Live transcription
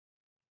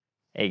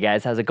Hey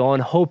guys, how's it going?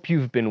 Hope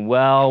you've been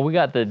well. We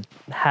got the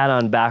hat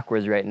on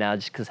backwards right now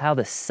just because how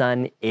the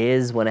sun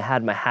is. When I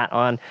had my hat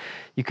on,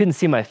 you couldn't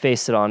see my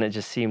face at all, and it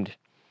just seemed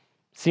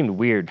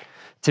weird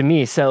to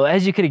me. So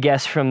as you could have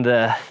guessed from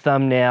the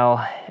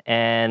thumbnail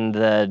and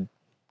the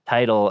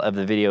title of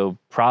the video,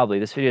 probably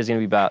this video is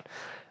going to be about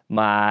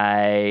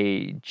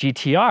my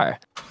GT-R.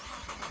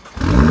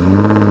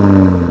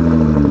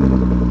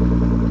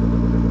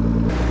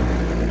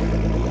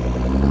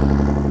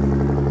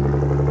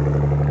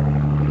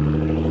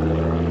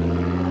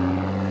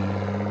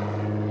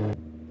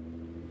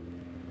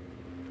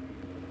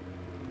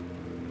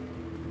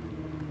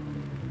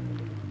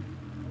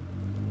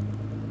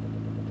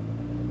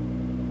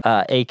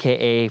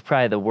 AKA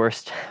probably the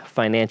worst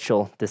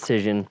financial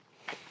decision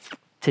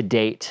to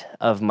date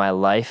of my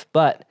life,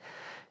 but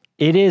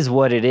it is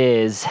what it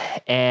is,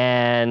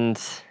 and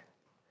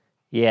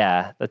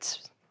yeah,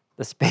 that's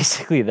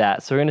basically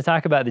that. So we're gonna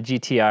talk about the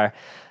GT-R.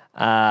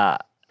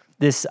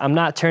 I'm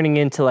not turning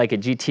into like a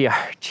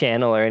GT-R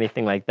channel or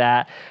anything like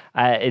that.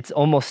 It's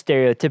almost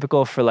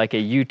stereotypical for like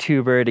a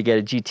YouTuber to get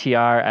a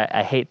GT-R.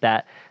 I hate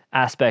that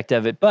aspect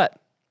of it, but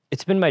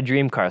it's been my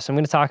dream car, so I'm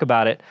gonna talk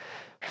about it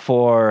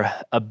for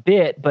a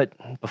bit. But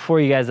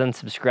before you guys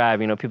unsubscribe,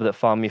 you know, people that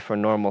follow me for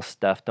normal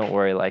stuff, don't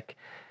worry, like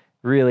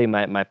really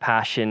my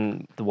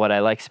passion, what I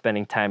like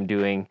spending time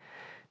doing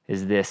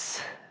is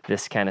this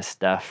kind of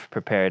stuff: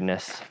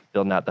 preparedness,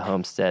 building out the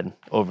homestead,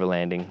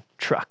 overlanding,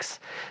 trucks,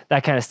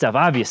 that kind of stuff.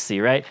 Obviously,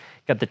 right?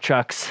 Got the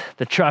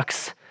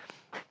trucks,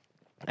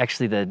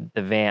 actually the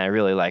van, I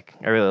really like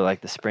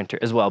the Sprinter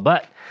as well,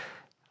 but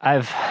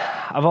I've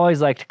always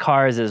liked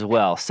cars as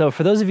well. So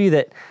for those of you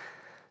that,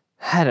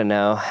 I don't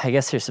know, I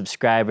guess your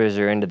subscribers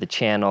are into the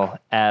channel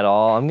at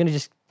all, I'm gonna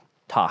just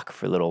talk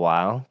for a little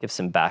while, give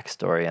some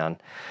backstory on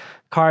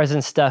cars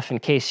and stuff in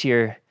case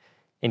you're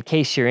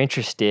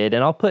interested,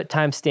 and I'll put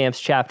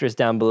timestamps, chapters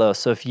down below.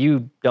 So if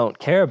you don't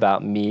care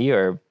about me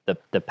or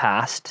the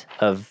past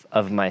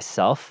of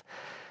myself,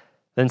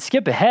 then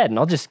skip ahead and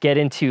I'll just get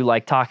into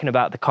like talking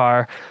about the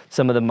car,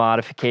 some of the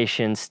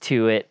modifications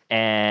to it,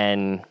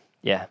 and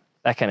yeah,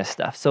 that kind of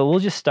stuff. So we'll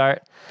just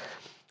start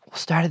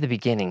at the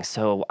beginning.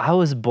 So I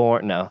was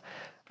born,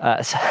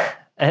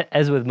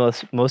 as with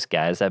most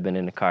guys, I've been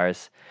into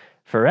cars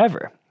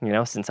forever, you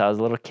know, since I was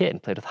a little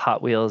kid. Played with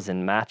Hot Wheels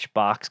and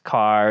Matchbox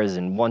cars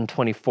and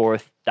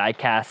 1/24th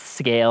diecast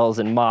scales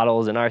and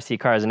models and RC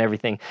cars and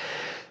everything.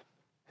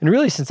 And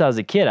really, since I was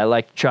a kid, I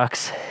liked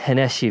trucks and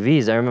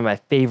SUVs. I remember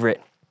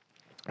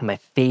my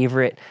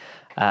favorite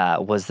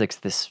was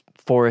this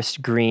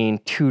forest green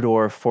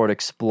two-door Ford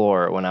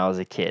Explorer when I was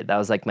a kid. That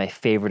was like my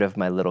favorite of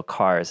my little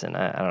cars, and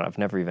I don't know, I've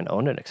never even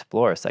owned an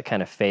Explorer, so that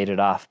kind of faded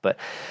off. But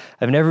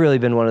I've never really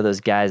been one of those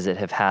guys that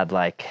have had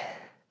like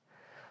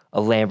a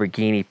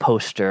Lamborghini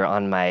poster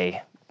on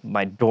my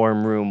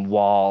dorm room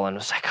wall and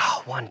was like,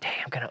 oh, one day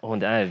I'm gonna own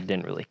that. I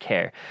didn't really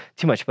care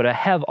too much, but I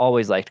have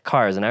always liked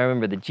cars, and I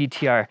remember the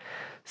GT-R,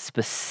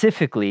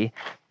 specifically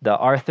the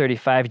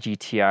R35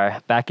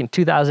 GTR, back in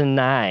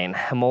 2009.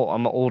 I'm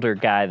an older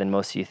guy than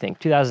most of you think.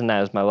 2009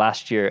 was my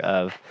last year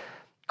of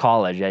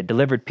college. I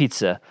delivered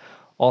pizza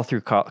all through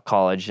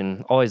college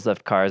and always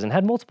loved cars and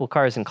had multiple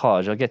cars in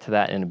college. I'll get to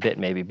that in a bit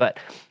maybe, but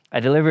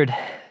I delivered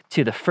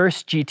to the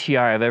first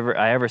GTR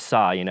I ever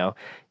saw, you know,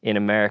 in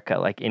America,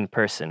 like in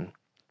person.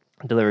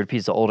 Delivered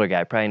pizza, older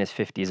guy, probably in his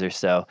 50s or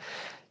so.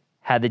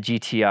 Had the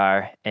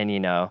GTR, and you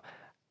know,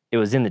 it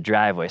was in the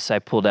driveway, so I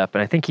pulled up,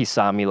 and I think he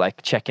saw me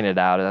like checking it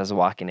out as I was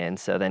walking in.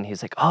 So then he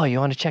was like, oh, you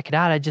want to check it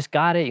out? I just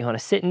got it. You want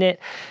to sit in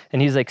it?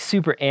 And he was like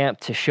super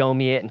amped to show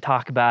me it and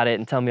talk about it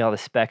and tell me all the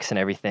specs and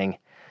everything.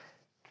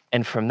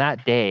 And from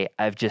that day,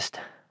 I've just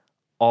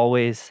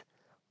always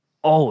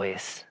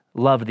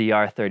loved the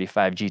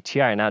R35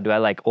 GTR. Now, do I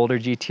like older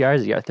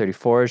GTRs, the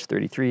R34s,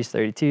 33s,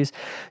 32s?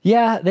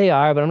 Yeah, they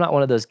are, but I'm not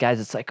one of those guys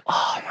that's like,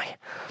 oh, my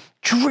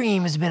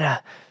dream has been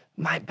a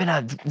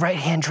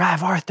right-hand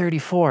drive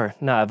R34.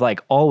 No, I've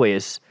like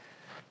always,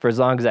 for as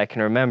long as I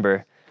can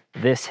remember,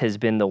 this has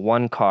been the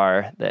one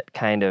car that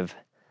kind of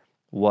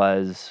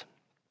was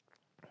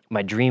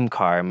my dream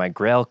car, my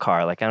grail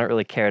car. Like, I don't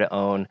really care to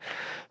own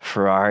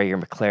Ferrari or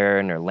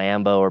McLaren or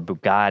Lambo or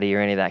Bugatti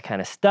or any of that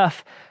kind of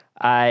stuff.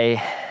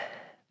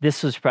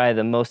 This was probably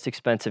the most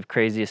expensive,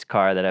 craziest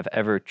car that I've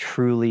ever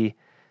truly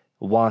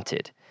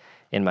wanted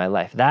in my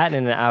life. That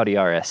and an Audi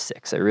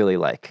RS6. I really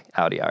like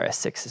Audi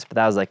RS6s, but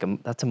that was like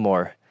that's a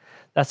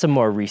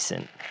more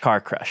recent car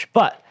crush.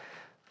 But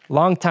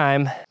long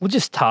time, we'll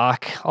just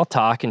talk. I'll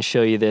talk and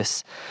show you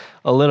this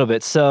a little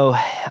bit. So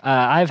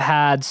I've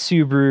had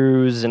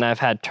Subarus, and I've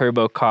had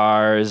turbo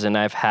cars, and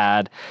I've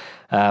had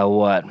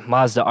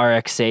Mazda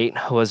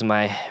RX-8 was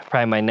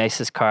probably my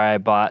nicest car I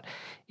bought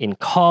in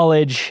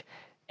college.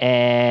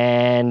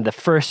 And the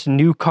first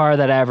new car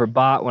that I ever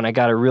bought when I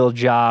got a real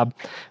job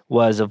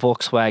was a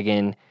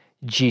Volkswagen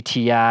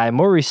GTI.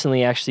 More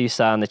recently, actually, you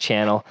saw on the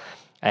channel,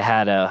 I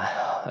had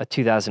a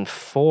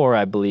 2004,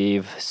 I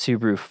believe,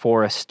 Subaru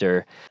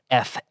Forester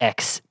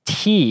FXT.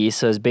 ST,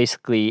 so it's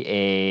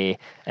basically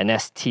an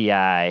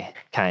STI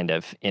kind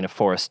of in a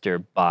Forester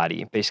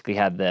body. Basically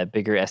had the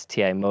bigger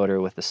STI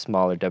motor with a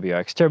smaller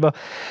WRX turbo.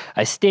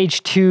 I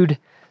stage 2'd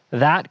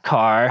that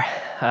car,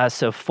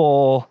 so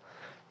full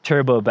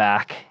turbo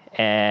back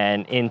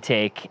and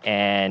intake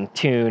and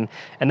tune.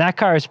 And that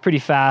car is pretty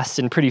fast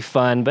and pretty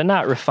fun, but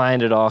not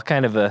refined at all,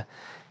 kind of a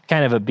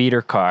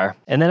beater car.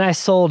 And then I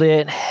sold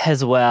it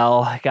as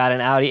well. I got an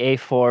Audi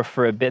A4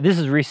 for a bit. This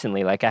is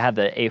recently, like I had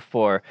the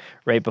A4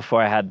 right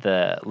before I had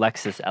the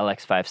Lexus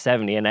LX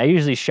 570. And I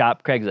usually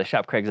shop Craigslist. I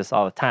shop Craigslist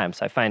all the time.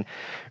 So I find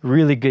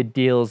really good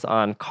deals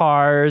on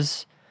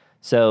cars.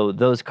 So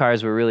those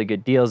cars were really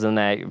good deals, and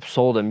I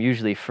sold them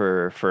usually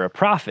for a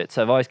profit.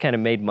 So I've always kind of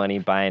made money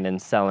buying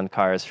and selling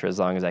cars for as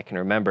long as I can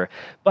remember.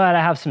 But I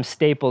have some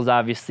staples,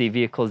 obviously,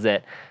 vehicles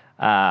that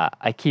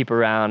I keep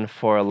around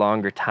for a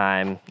longer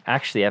time.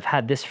 Actually, I've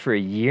had this for a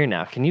year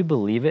now. Can you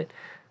believe it?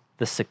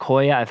 The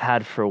Sequoia I've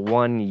had for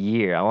 1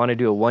 year. I want to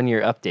do a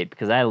 1-year update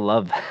because I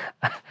love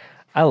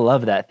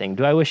that thing.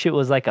 Do I wish it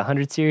was like a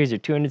 100 series or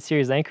 200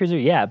 series Land Cruiser?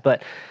 Yeah,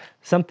 but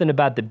something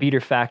about the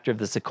beater factor of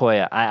the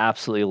Sequoia, I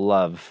absolutely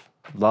love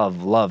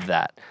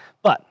that.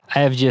 But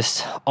I have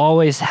just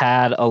always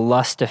had a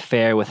lust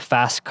affair with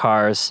fast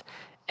cars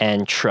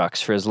and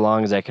trucks for as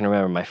long as I can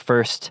remember. My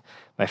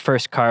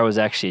first car was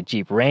actually a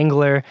Jeep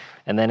Wrangler,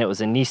 and then it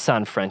was a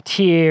Nissan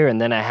Frontier, and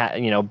then I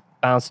had,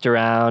 bounced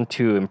around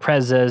to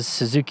Imprezas,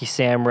 Suzuki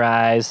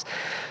Samurais,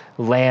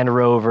 Land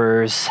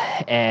Rovers,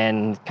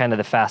 and kind of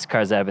the fast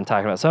cars that I've been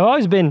talking about. So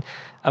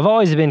I've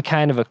always been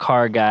kind of a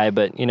car guy,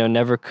 but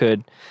never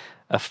could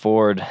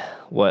afford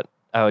what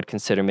I would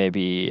consider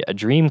maybe a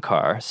dream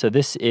car. So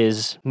this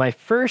is my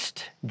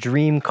first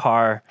dream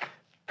car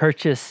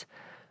purchase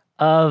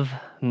of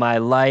my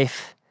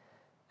life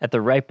at the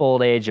ripe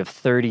old age of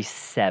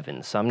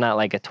 37. So I'm not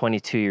like a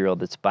 22-year-old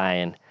that's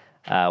buying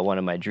one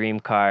of my dream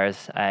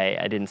cars. I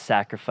didn't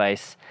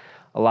sacrifice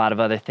a lot of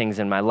other things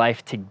in my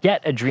life to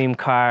get a dream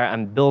car.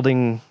 I'm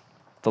building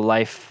the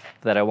life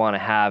that I want to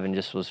have, and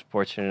just was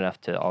fortunate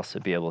enough to also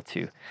be able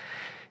to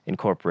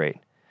incorporate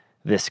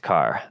this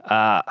car.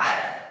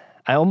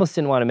 I almost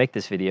didn't want to make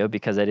this video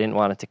because I didn't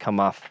want it to come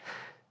off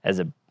as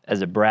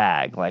a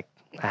brag. Like,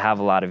 I have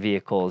a lot of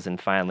vehicles,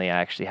 and finally I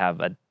actually have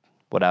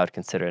what I would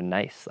consider a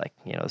nice,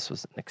 this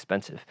was an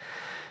expensive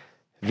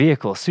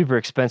vehicle, super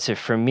expensive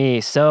for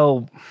me.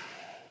 So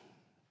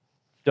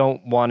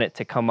don't want it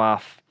to come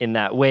off in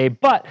that way.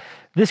 But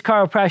this car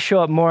will probably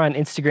show up more on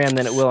Instagram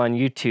than it will on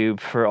YouTube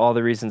for all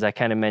the reasons I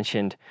kind of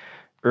mentioned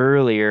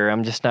earlier.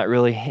 I'm just not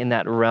really in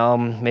that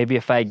realm. Maybe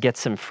if I get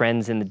some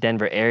friends in the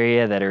Denver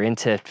area that are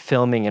into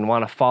filming and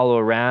want to follow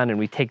around, and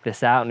we take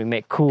this out and we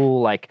make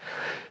cool,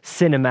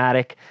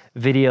 cinematic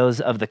videos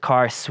of the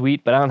car,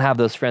 sweet, but I don't have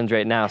those friends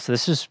right now. So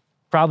this is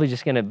probably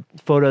just gonna,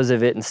 photos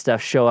of it and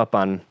stuff show up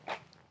on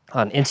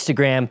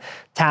Instagram.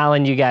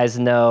 Talon, you guys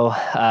know,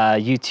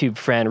 YouTube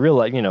friend,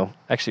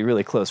 actually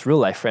really close real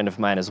life friend of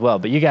mine as well,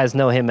 but you guys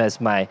know him as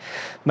my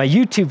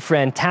YouTube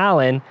friend.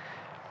 Talon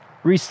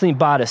recently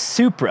bought a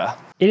Supra.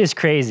 It is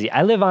crazy.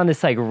 I live on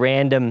this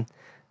random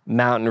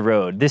mountain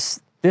road. This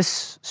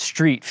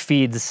street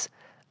feeds,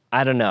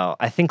 I don't know,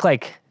 I think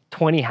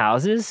 20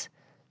 houses,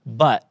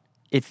 but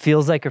it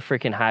feels like a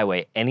freaking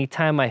highway.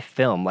 Anytime I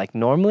film,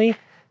 normally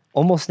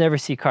almost never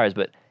see cars,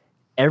 but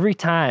every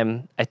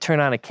time I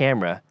turn on a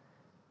camera,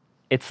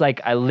 it's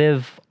like I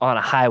live on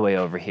a highway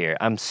over here.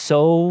 I'm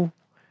so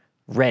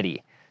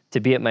ready to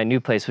be at my new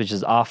place, which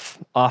is off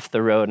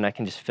the road, and I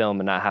can just film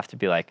and not have to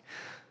be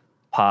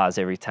pause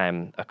every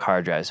time a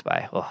car drives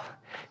by. Oh,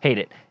 hate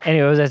it.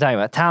 Anyway, what was I talking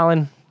about?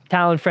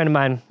 Talon, friend of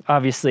mine,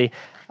 obviously.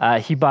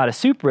 He bought a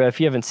Supra. If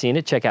you haven't seen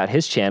it, check out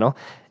his channel.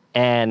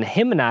 And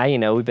him and I,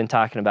 we've been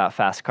talking about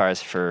fast cars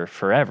for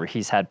forever.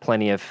 He's had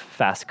plenty of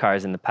fast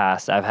cars in the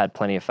past. I've had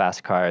plenty of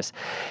fast cars.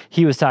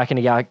 He was talking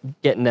about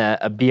getting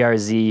a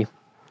BRZ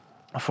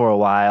for a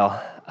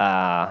while.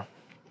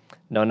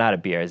 No, not a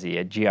BRZ,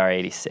 a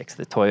GR86,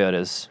 the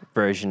Toyota's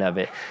version of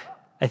it.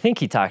 I think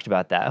he talked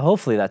about that.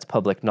 Hopefully that's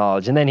public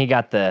knowledge. And then he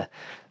got the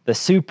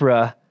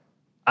Supra.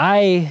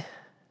 I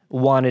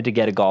wanted to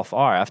get a Golf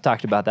R. I've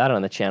talked about that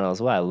on the channel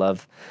as well. I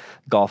love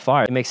Golf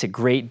R. It makes a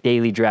great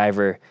daily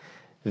driver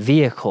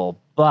vehicle,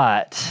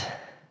 but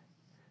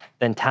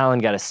then Talon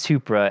got a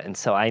Supra, and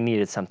so I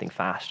needed something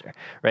faster,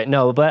 right?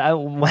 No, but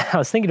when I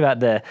was thinking about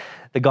the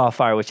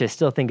Golf R, which I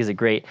still think is a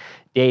great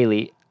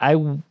daily, I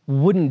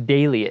wouldn't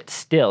daily it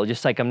still,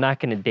 just like I'm not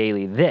gonna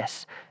daily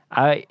this.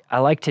 I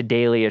like to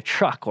daily a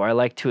truck, or I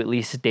like to at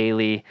least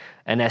daily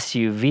an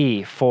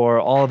SUV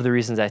for all of the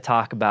reasons I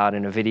talk about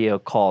in a video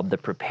called The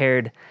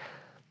Prepared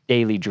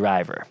Daily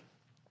Driver.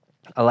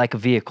 I like a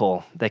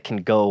vehicle that can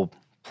go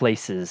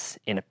places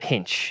in a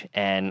pinch,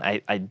 and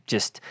I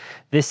just,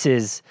 this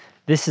is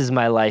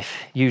my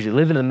life usually.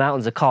 Living in the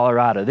mountains of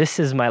Colorado, this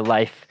is my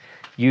life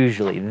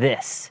usually.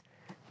 This,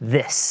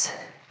 this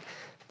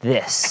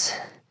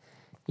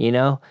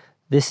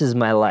is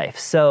my life.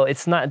 So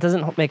it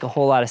doesn't make a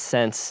whole lot of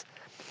sense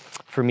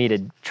for me to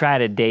try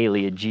to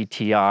daily a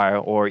GT-R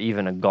or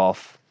even a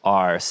Golf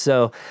R.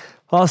 So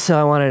Also,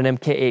 I wanted an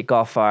MK8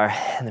 Golf R,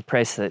 and the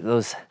price of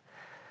those,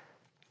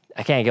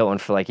 I can't get one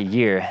for like a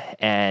year.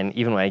 And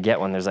even when I get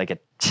one, there's like a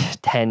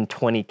 10,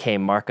 20K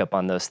markup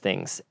on those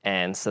things.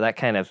 And so that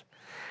kind of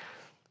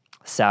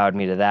soured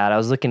me to that. I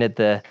was looking at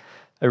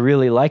I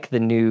really like the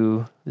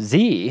new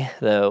Z,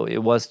 though it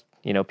was,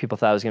 you know, people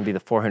thought it was gonna be the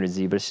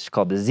 400Z, but it's just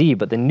called the Z.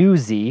 But the new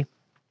Z,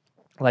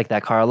 I like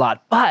that car a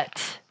lot.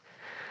 But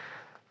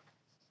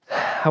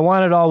I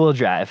wanted all-wheel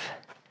drive.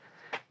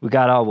 We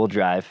got all-wheel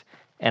drive.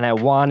 And I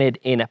wanted,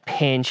 in a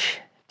pinch,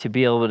 to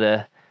be able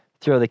to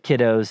throw the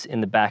kiddos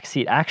in the back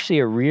seat. Actually,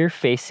 a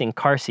rear-facing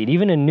car seat,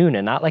 even a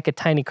Nuna, not like a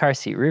tiny car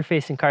seat,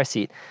 rear-facing car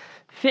seat,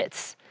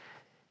 fits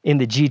in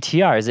the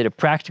GTR. Is it a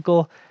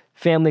practical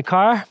family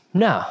car?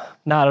 No,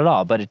 not at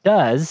all. But it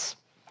does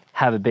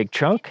have a big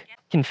trunk,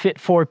 can fit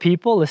 4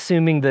 people,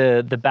 assuming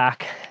the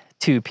back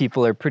 2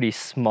 people are pretty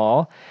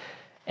small.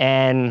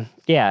 And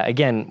yeah,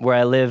 again, where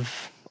I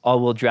live,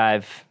 all-wheel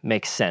drive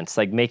makes sense.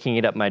 Like making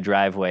it up my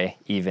driveway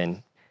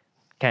even,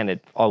 kind of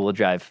all-wheel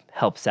drive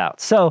helps out.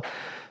 So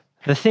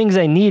the things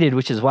I needed,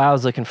 which is why I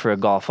was looking for a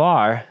Golf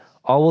R,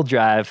 all-wheel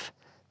drive,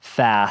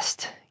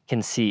 fast,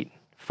 can seat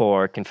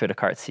 4, can fit a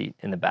cart seat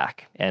in the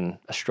back and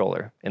a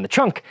stroller in the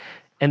trunk.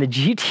 And the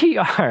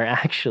GT-R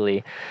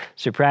actually,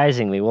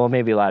 surprisingly, well,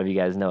 maybe a lot of you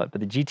guys know it, but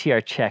the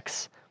GT-R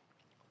checks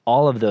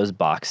all of those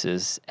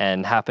boxes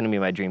and happened to be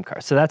my dream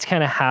car. So that's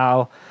kind of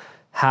how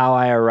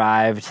I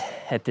arrived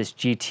at this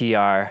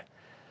GT-R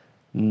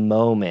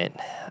moment.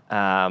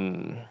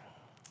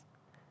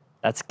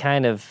 That's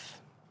kind of,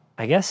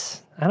 I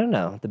guess, I don't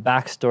know, the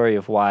backstory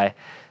of why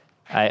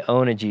I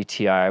own a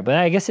GT-R. But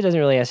I guess it doesn't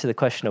really answer the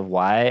question of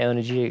why I own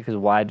a GT-R, because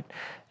why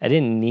I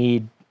didn't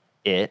need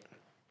it.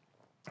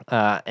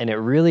 And it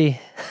really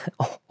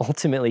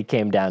ultimately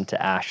came down to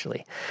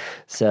Ashley.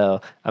 So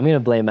I'm gonna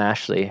blame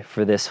Ashley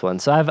for this one.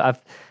 So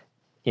I've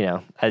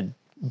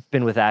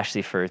been with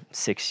Ashley for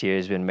 6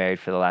 years, been married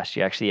for the last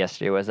year. Actually,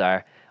 yesterday was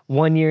our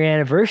 1-year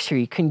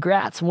anniversary.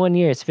 Congrats, 1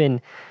 year. It's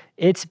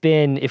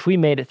been, if we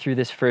made it through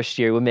this first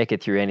year, we'll make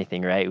it through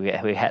anything, right?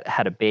 We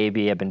had a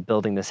baby. I've been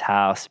building this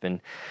house,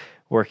 been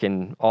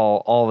working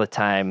all the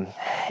time,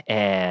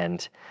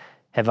 and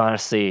have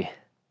honestly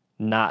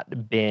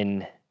not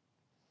been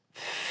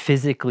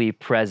physically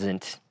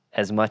present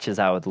as much as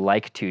I would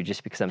like to,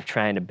 just because I'm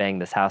trying to bang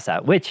this house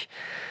out. Which,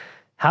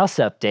 house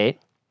update,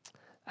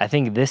 I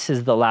think this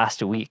is the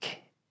last week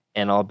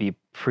and I'll be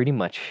pretty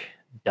much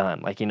done.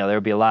 Like, you know,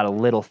 there'll be a lot of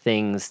little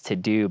things to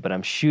do, but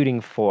I'm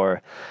shooting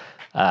for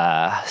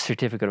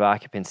certificate of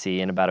occupancy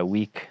in about a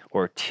week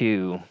or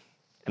 2.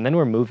 And then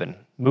we're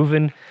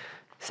moving,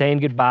 saying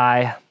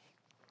goodbye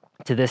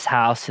to this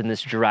house and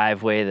this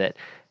driveway that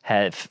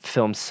had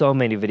filmed so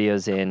many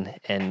videos in,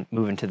 and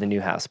moving to the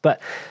new house. But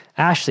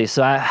Ashley,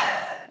 so I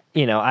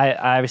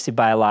obviously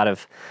buy a lot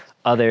of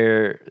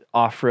other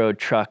off-road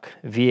truck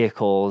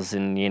vehicles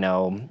and, you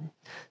know,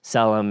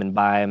 sell them and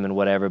buy them and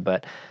whatever.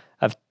 But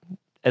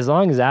as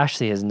long as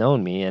Ashley has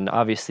known me, and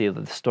obviously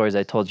the stories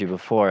I told you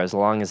before, as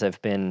long as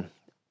I've been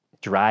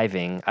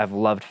driving, I've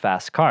loved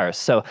fast cars.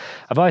 So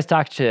I've always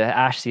talked to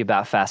Ashley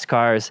about fast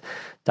cars,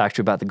 talked to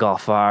her about the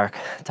Golf R,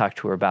 talked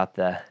to her about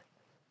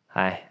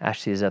hi,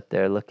 Ashley's up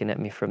there looking at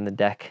me from the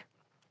deck.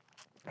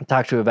 I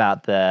talked to her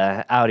about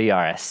the Audi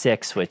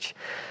RS6, which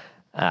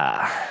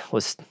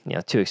was, you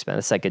know, too expensive.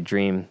 It's like a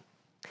dream.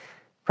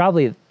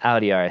 Probably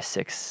Audi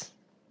RS6.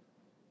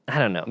 I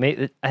don't know.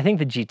 Maybe, I think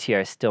the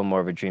GTR is still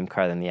more of a dream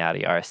car than the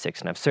Audi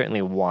RS6, and I've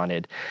certainly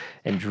wanted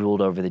and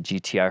drooled over the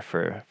GTR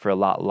for a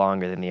lot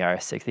longer than the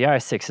RS6. The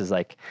RS6 is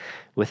like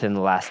within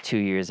the last 2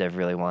 years I've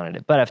really wanted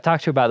it. But I've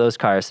talked to her about those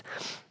cars,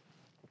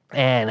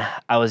 and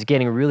I was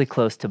getting really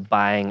close to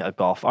buying a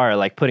Golf R,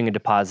 like putting a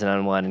deposit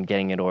on one and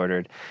getting it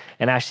ordered.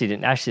 And Ashley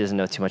doesn't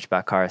know too much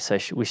about cars, so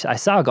I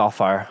saw a Golf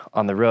R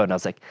on the road, and I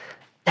was like,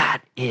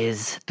 that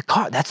is the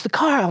car. That's the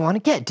car I want to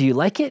get. Do you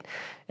like it?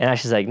 And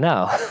Ashley's like,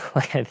 no.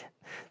 Like, I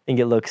think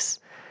it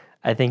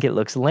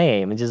looks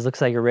lame. It just looks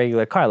like a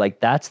regular car. Like,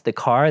 that's the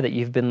car that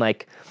you've been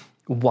like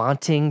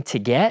wanting to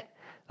get.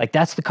 Like,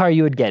 that's the car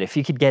you would get if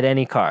you could get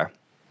any car.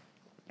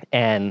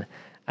 And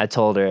I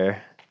told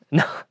her,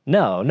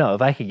 no,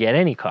 if I could get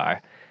any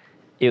car,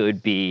 it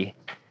would be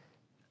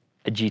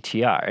a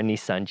GTR, a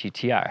Nissan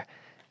GT-R.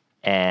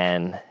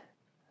 And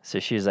so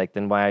she was like,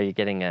 then why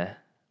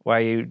are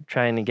you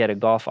trying to get a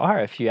Golf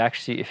R if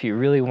you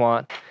really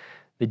want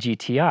the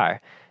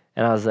GT-R?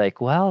 And I was like,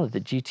 well,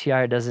 the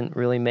GT-R doesn't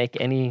really make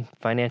any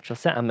financial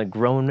sense. I'm a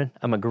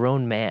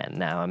grown man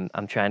now.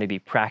 I'm trying to be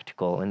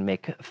practical and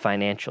make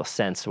financial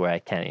sense where I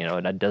can. You know,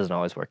 and it doesn't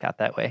always work out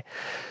that way.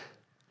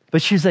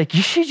 But she was like,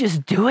 you should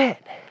just do it.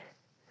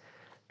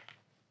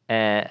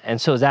 And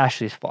so it was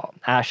Ashley's fault.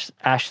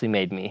 Ashley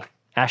made me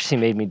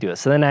do it.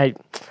 So then I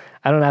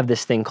don't have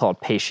this thing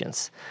called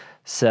patience.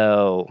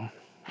 So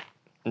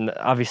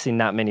obviously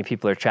not many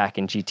people are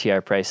tracking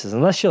GTR prices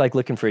unless you're like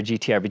looking for a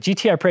GTR, but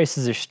GTR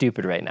prices are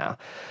stupid right now.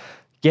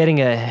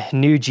 Getting a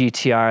new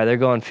GTR, they're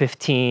going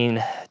 15,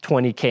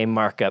 20K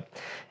markup.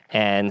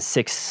 and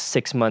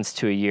six months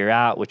to a year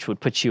out, which would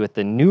put you at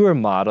the newer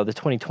model, the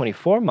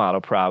 2024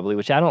 model probably,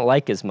 which I don't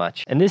like as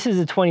much. And this is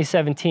a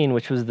 2017,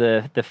 which was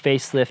the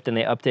facelift, and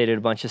they updated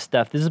a bunch of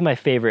stuff. This is my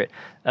favorite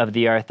of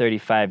the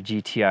R35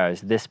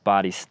 GTRs, this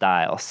body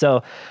style.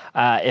 So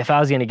if I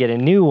was gonna get a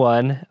new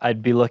one,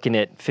 I'd be looking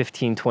at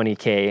 15,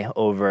 20K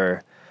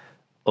over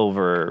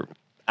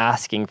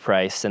asking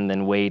price, and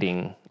then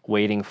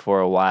waiting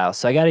for a while.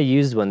 So I got a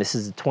used one. This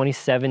is a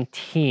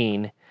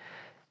 2017.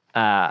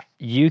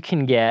 You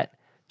can get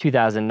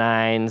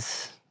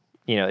 2009s,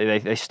 you know,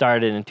 they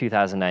started in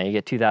 2009. You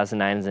get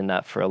 2009s and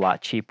up for a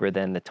lot cheaper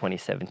than the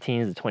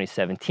 2017s. The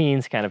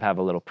 2017s kind of have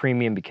a little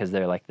premium because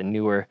they're like the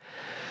newer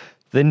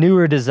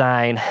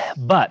design,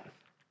 but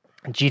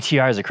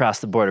GTRs across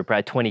the board are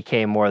probably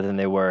 20K more than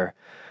they were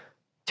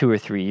 2 or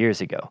 3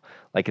 years ago.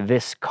 Like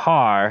this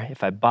car,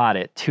 if I bought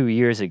it 2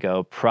 years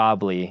ago,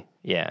 probably,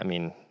 yeah, I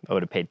mean, I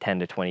would have paid 10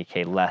 to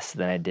 20K less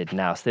than I did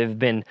now. So they've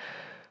been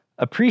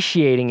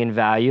appreciating in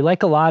value,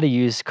 like a lot of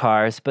used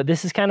cars, but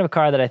this is kind of a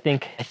car that I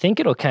think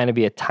it'll kind of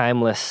be a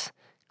timeless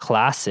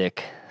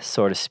classic,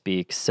 so to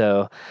speak.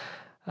 So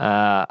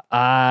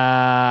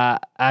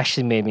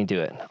Ashley made me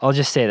do it. I'll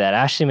just say that.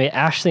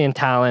 Ashley and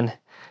Talon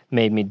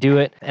made me do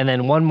it. And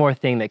then one more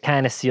thing that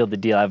kind of sealed the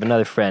deal. I have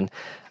another friend,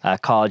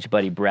 college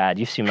buddy Brad.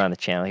 You've seen him on the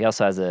channel. He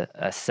also has a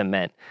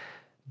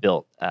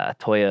cement-built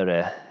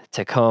Toyota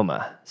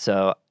Tacoma.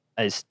 So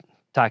I was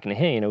talking to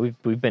him. You know,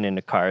 we've been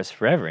into cars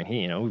forever, and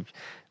he, you know,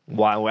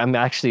 I'm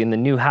actually in the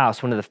new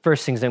house. One of the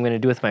first things I'm going to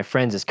do with my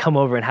friends is come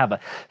over and have a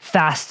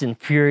Fast and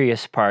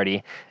Furious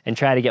party and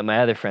try to get my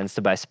other friends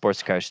to buy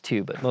sports cars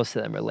too, but most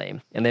of them are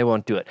lame and they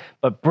won't do it.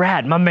 But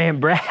Brad, my man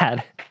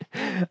Brad,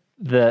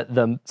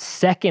 the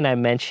second I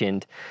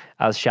mentioned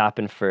I was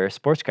shopping for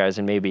sports cars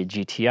and maybe a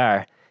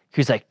GTR, he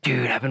was like,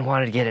 dude, I've been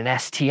wanting to get an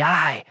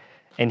STI.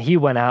 And he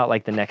went out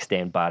like the next day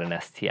and bought an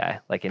STI,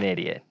 like an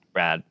idiot,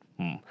 Brad.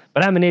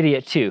 But I'm an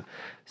idiot too.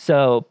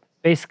 So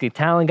basically,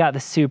 Talon got the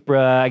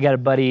Supra. I got a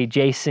buddy,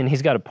 Jason.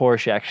 He's got a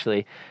Porsche,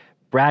 actually.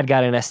 Brad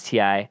got an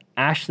STI.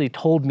 Ashley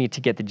told me to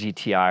get the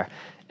GTR.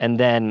 And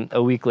then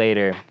a week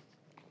later,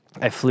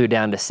 I flew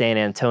down to San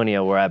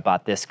Antonio where I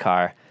bought this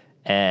car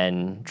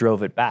and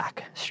drove it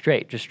back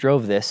straight. Just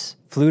drove this,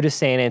 flew to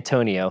San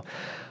Antonio.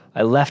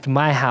 I left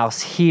my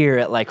house here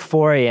at like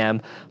 4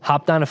 a.m.,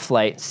 hopped on a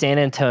flight, San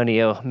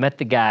Antonio, met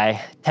the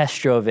guy,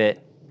 test drove it.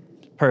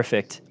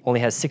 Perfect. Only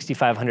has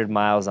 6,500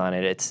 miles on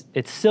it.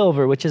 It's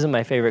silver, which isn't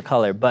my favorite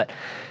color, but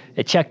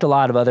it checked a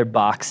lot of other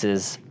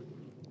boxes,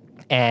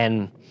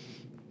 and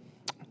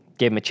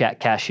gave him a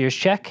cashier's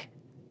check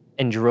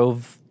and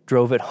drove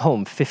it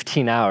home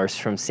 15 hours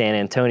from San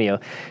Antonio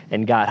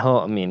and got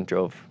home. I mean,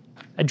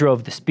 I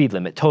drove the speed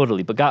limit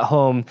totally, but got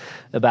home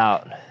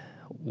about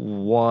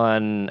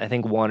 1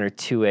 or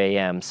 2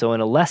 a.m. So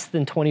in a less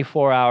than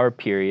 24-hour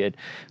period,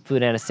 flew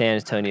down to San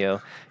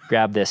Antonio,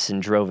 grabbed this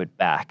and drove it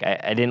back.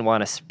 I didn't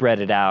want to spread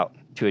it out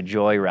to a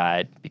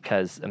joyride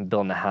because I'm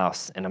building a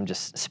house and I'm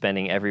just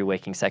spending every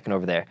waking second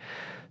over there.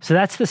 So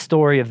that's the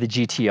story of the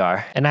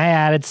GTR. And I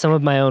added some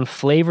of my own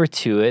flavor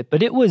to it,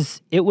 but it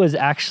was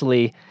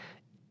actually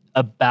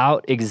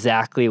about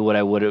exactly what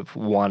I would have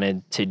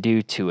wanted to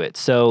do to it.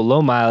 So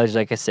low mileage,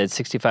 like I said,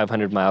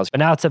 6,500 miles, but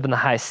now it's up in the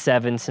high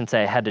 7s since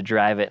I had to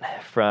drive it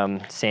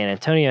from San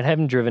Antonio. I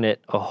haven't driven it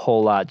a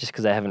whole lot just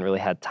because I haven't really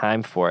had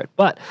time for it,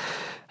 but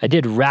I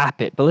did wrap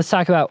it. But let's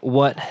talk about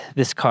what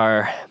this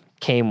car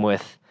came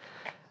with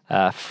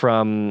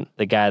from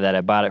the guy that I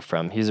bought it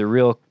from. He's a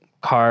real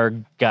car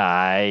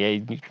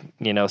guy,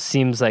 you know,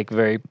 seems like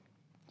very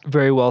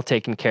well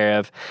taken care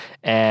of,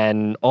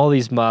 and all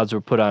these mods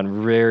were put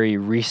on very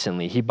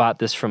recently. He bought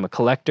this from a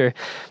collector,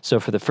 so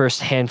for the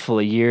first handful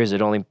of years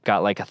it only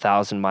got like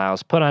 1,000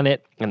 miles put on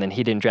it, and then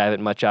he didn't drive it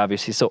much,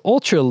 obviously. So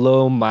ultra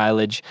low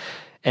mileage,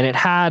 and it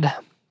had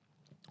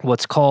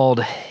what's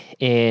called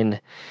in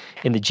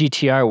the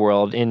GTR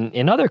world,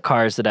 in other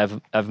cars that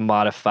I've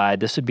modified,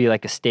 this would be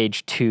like a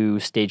stage 2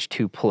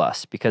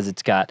 plus, because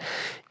it's got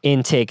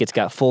intake, it's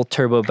got full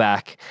turbo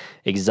back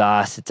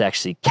exhaust, it's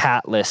actually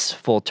catless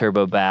full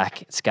turbo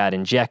back, it's got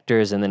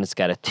injectors, and then it's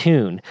got a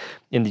tune.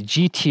 In the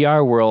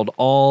GTR world,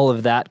 all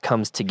of that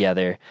comes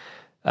together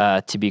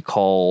to be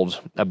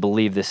called, I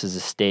believe this is a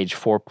stage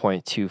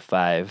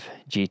 4.25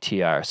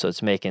 GTR. So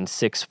it's making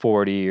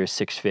 640 or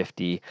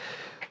 650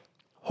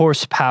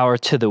 horsepower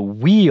to the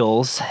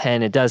wheels,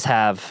 and it does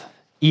have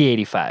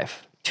E85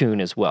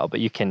 tune as well, but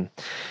you can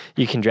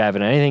drive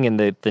it on anything. And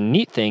the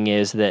neat thing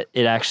is that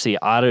it actually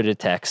auto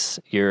detects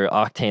your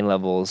octane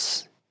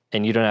levels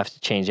and you don't have to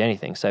change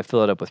anything. So I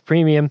fill it up with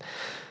premium,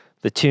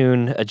 the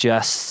tune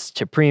adjusts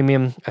to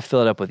premium, I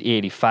fill it up with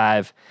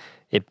E85,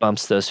 it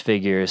bumps those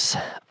figures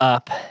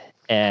up,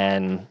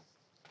 and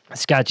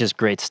it's got just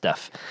great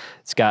stuff.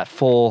 It's got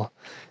full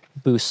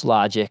boost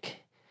logic,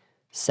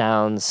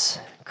 sounds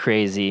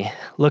crazy,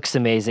 looks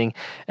amazing.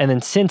 And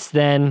then since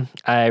then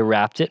I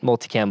wrapped it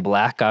Multicam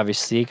black,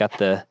 obviously got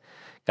the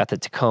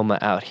Tacoma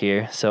out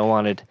here, so I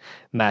wanted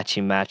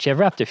matchy. I've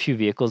wrapped a few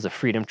vehicles. The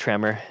Freedom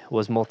Tremor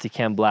was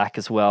Multicam black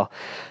as well.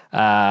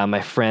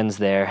 My friends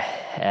there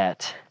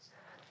at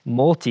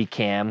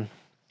Multicam.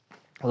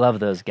 Love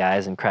those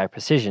guys in Cry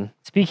Precision.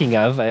 Speaking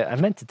of, I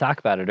meant to talk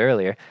about it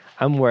earlier.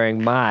 I'm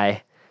wearing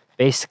my,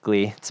 it's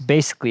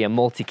basically a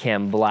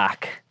Multicam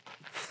black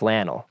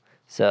flannel.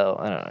 So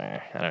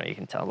I don't know, you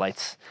can tell,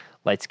 light's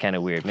kind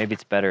of weird. Maybe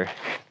it's better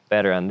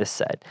on this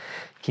side.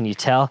 Can you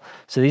tell?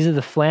 So these are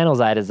the flannels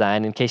I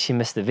designed. In case you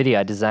missed the video,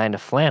 I designed a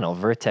flannel.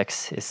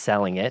 Vertex is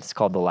selling it. It's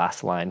called the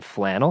Last Line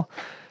Flannel.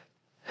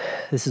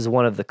 This is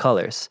one of the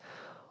colors.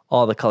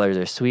 All the colors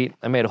are sweet.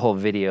 I made a whole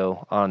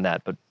video on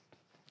that, but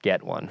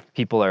get one.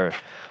 People are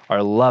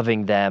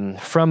loving them.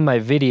 From my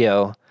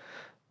video,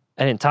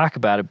 I didn't talk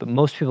about it, but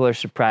most people are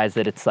surprised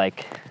that it's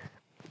like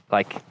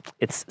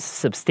it's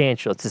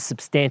substantial. It's a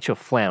substantial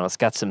flannel. It's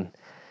got some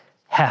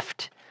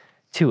heft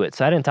to it.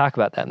 So I didn't talk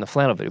about that in the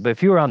flannel video. But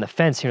if you were on the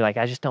fence and you're like,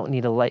 I just don't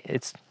need a light,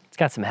 it's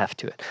got some heft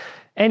to it.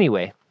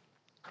 Anyway,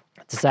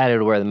 decided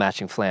to wear the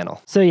matching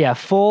flannel. So yeah,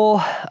 full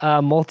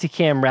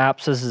multicam wrap.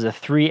 So this is a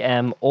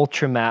 3M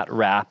ultra matte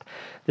wrap.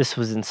 This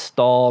was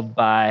installed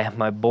by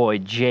my boy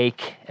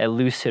Jake at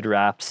Lucid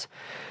Wraps.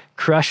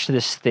 Crushed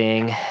this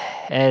thing,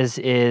 as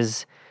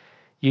is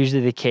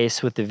usually the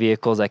case with the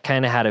vehicles. I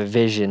kind of had a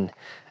vision.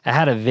 I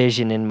had a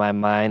vision in my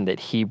mind that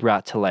he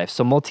brought to life.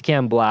 So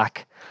multicam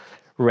black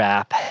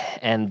wrap,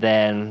 and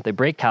then the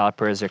brake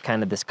calipers are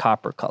kind of this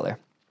copper color.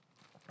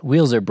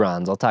 Wheels are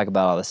bronze. I'll talk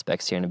about all the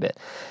specs here in a bit.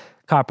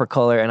 Copper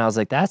color, and I was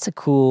like, that's a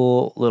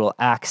cool little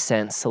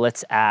accent, so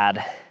let's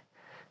add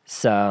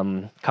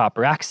some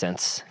copper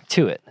accents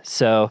to it.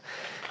 So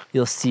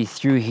you'll see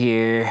through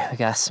here, we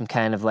got some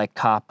kind of like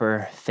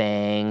copper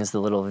fangs, the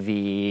little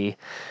V.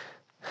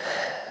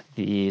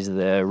 These are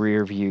the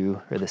rear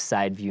view or the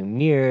side view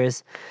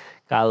mirrors.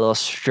 Got a little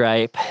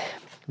stripe.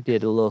 We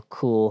did a little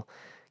cool,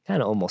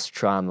 kind of almost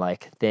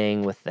Tron-like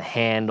thing with the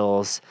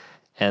handles.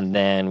 And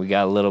then we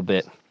got a little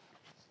bit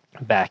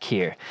back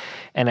here.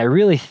 And I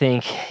really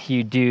think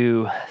you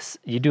do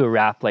a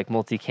wrap like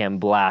multicam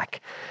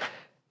black,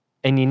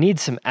 and you need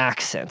some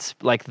accents.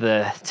 Like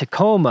the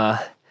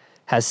Tacoma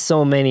has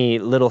so many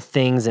little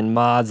things and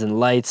mods and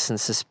lights and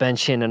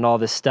suspension and all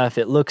this stuff.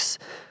 It looks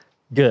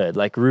good,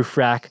 like roof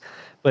rack.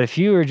 But if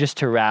you were just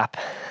to wrap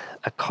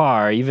a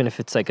car, even if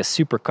it's like a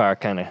supercar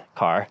kind of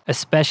car,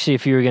 especially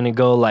if you were gonna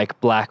go like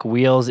black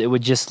wheels, it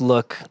would just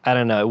look, I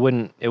don't know, it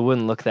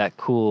wouldn't look that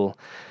cool,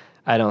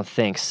 I don't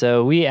think.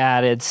 So we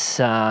added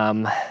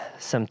some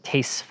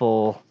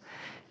tasteful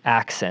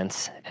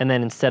accents. And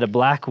then instead of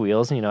black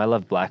wheels, you know, I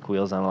love black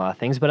wheels on a lot of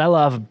things, but I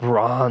love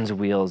bronze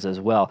wheels as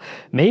well.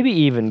 Maybe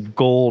even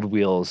gold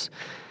wheels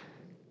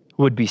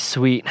would be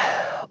sweet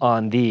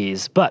on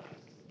these. But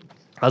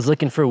I was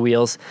looking for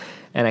wheels,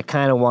 and I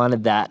kind of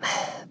wanted that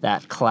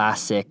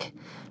classic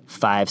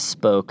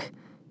 5-spoke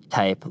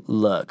type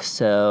look.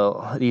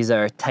 So these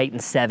are Titan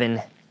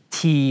 7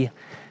 T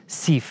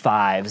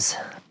C5s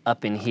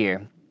up in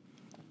here,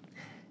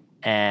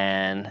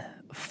 and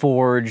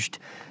forged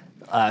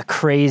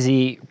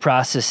crazy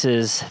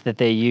processes that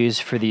they use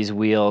for these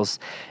wheels.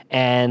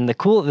 And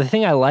the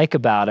thing I like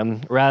about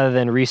them, rather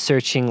than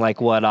researching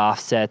like what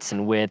offsets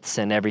and widths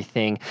and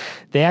everything,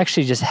 they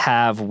actually just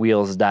have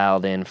wheels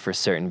dialed in for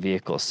certain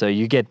vehicles. So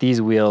you get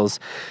these wheels,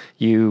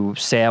 you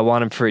say I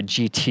want them for a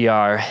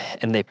GTR,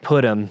 and they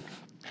put them,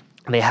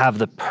 they have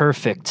the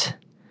perfect,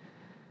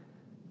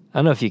 I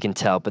don't know if you can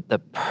tell, but the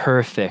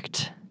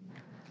perfect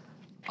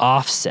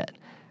offset.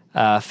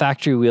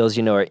 Factory wheels,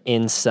 you know, are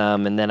in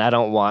some, and then I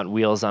don't want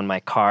wheels on my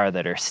car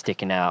that are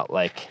sticking out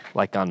like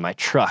on my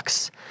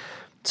trucks.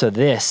 So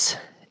this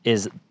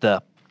is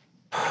the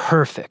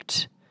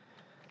perfect,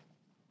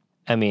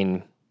 I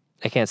mean,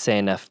 I can't say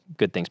enough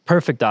good things.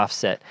 Perfect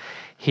offset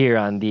here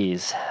on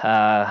these.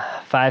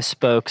 5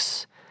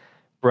 spokes,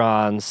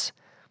 bronze,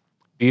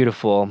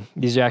 beautiful.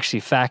 These are actually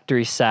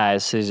factory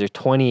size, so these are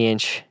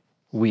 20-inch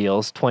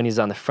wheels.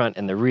 20s on the front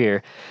and the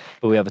rear,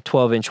 but we have a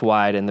 12-inch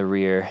wide in the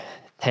rear,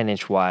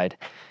 10-inch wide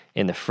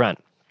in the front.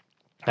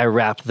 I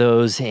wrapped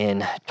those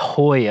in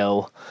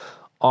Toyo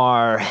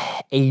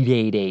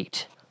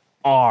R888Rs.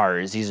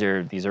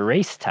 These are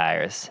race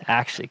tires,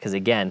 actually, because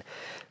again,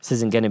 this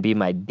isn't going to be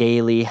my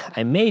daily.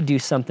 I may do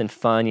something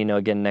fun, you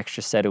know, get an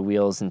extra set of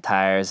wheels and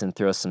tires and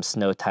throw some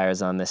snow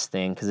tires on this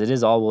thing, because it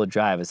is all-wheel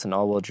drive. It's an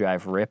all-wheel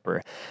drive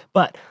ripper.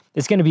 But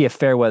it's going to be a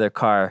fair weather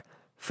car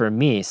for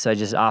me, so I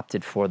just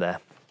opted for the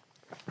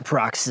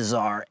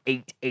Proxizar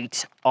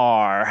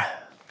 88R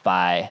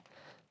by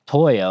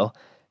Toyo,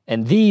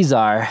 and these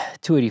are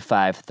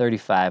 285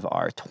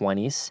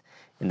 35R20s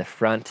in the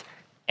front,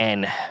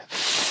 and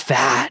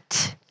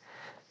fat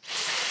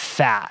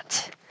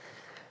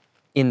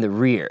in the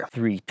rear,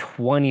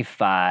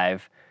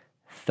 325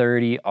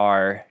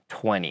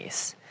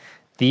 30R20s.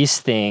 These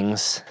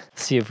things,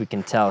 see if we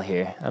can tell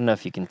here. I don't know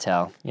if you can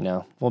tell, you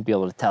know, won't be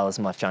able to tell as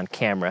much on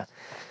camera,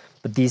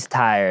 but these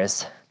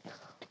tires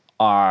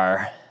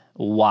are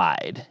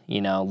wide,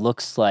 you know,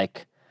 looks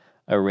like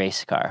a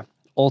race car.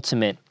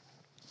 Ultimate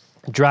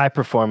dry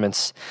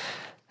performance,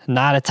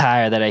 not a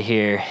tire that I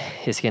hear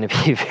is going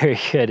to be very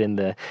good in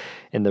the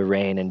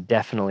rain, and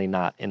definitely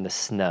not in the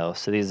snow.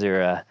 So these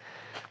are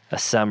a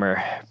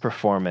summer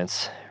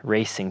performance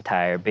racing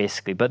tire,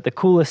 basically. But the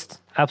coolest,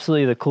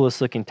 absolutely the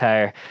coolest looking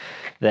tire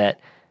that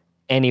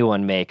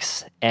anyone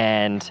makes.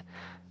 And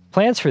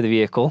plans for the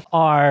vehicle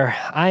are,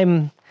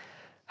 I'm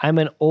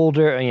an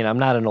older, I'm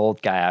not an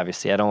old guy,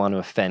 obviously. I don't want to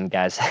offend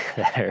guys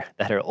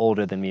that are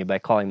older than me by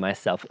calling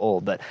myself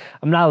old, but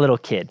I'm not a little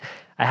kid.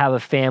 I have a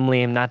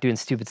family. I'm not doing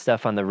stupid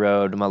stuff on the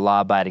road. I'm a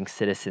law-abiding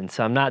citizen,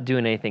 so I'm not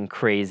doing anything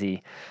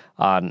crazy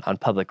on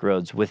public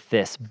roads with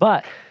this.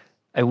 But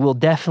I will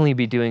definitely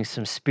be doing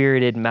some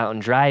spirited mountain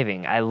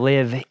driving. I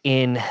live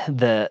in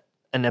an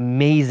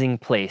amazing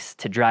place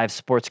to drive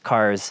sports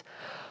cars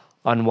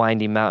on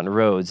windy mountain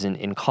roads.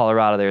 In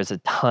Colorado, there's a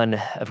ton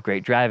of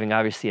great driving,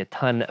 obviously a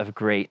ton of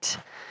great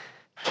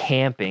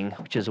camping,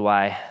 which is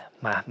why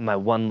my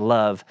one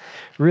love,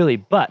 really.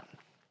 But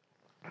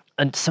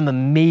some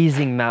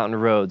amazing mountain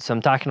roads. So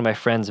I'm talking to my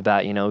friends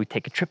about, we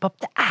take a trip up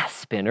to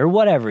Aspen or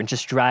whatever and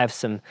just drive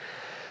some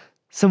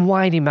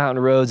windy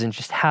mountain roads and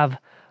just have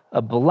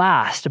a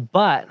blast.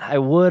 But I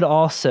would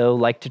also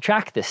like to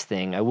track this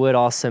thing. I would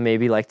also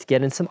maybe like to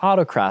get in some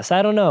autocross.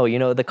 I don't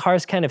know, the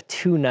car's kind of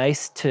too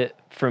nice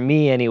for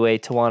me anyway,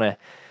 to want to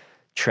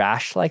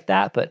trash like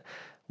that. But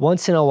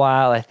once in a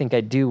while, I think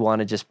I do want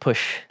to just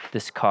push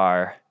this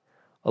car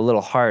a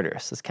little harder.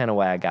 So that's kind of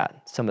why I got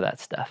some of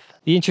that stuff.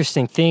 The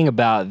interesting thing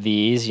about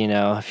these,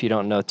 if you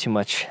don't know too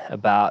much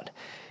about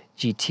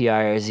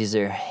GTRs, these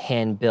are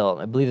hand built.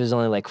 I believe there's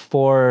only like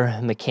 4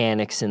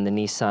 mechanics in the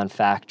Nissan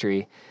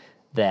factory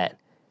that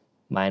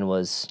mine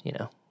was,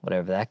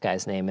 whatever that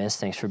guy's name is.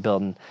 Thanks for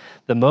building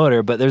the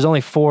motor. But there's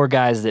only 4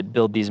 guys that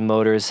build these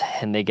motors,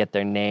 and they get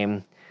their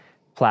name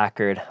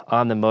placard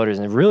on the motors.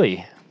 And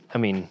really,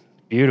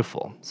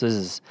 beautiful. So this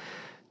is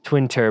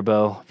twin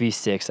turbo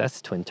V6.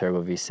 That's twin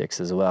turbo V6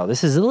 as well.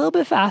 This is a little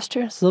bit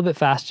faster. It's a little bit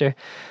faster.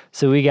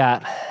 So we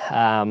got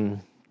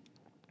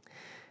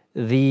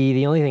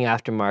the only thing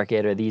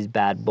aftermarket are these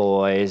bad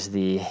boys,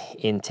 the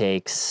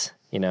intakes.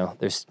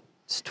 There's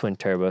twin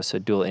turbo, so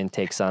dual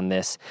intakes on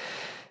this,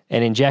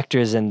 and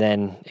injectors, and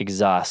then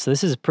exhaust. So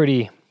this is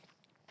pretty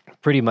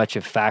much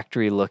a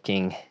factory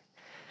looking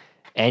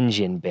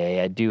engine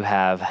bay. I do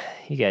have,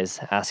 you guys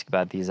ask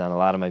about these on a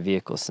lot of my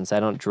vehicles, since I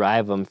don't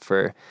drive them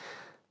for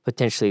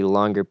potentially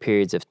longer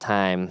periods of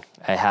time.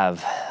 I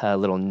have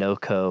little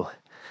NOCO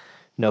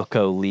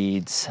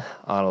leads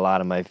on a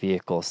lot of my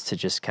vehicles to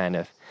just kind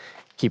of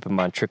keep them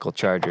on trickle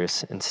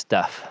chargers and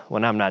stuff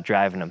when I'm not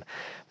driving them.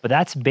 But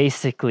that's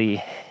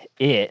basically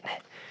it.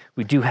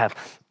 We do have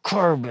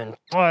carbon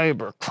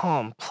fiber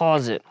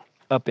composite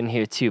up in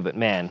here too, but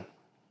man,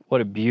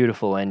 what a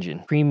beautiful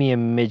engine.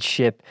 Premium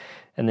midship.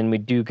 And then we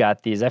do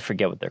got these, I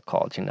forget what they're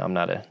called. I'm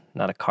not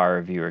a car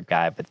reviewer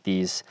guy, but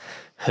these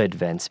hood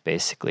vents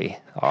basically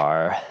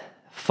are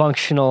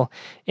functional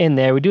in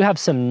there. We do have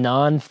some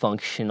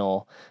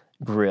non-functional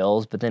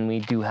grills, but then we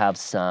do have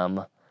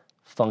some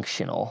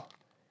functional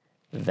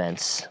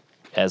vents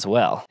as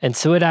well. And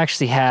so it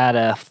actually had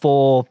a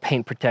full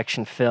paint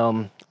protection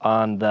film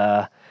on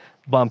the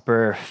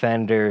bumper,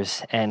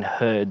 fenders, and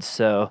hoods.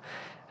 So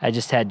I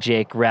just had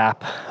Jake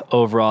wrap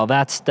over all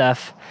that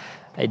stuff.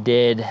 I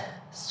did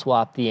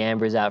swap the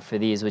ambers out for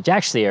these, which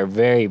actually are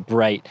very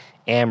bright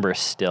amber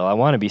still. I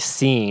want to be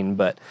seen,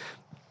 but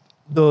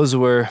those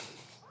were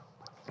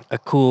a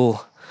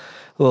cool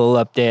little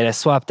update. I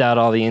swapped out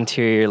all the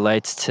interior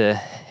lights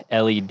to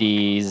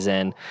LEDs,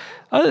 and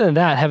other than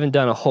that, I haven't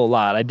done a whole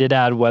lot. I did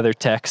add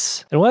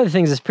WeatherTechs. And one of the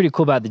things that's pretty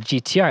cool about the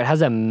GTR, it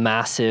has a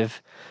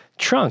massive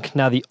trunk.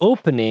 Now the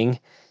opening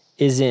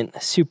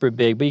isn't super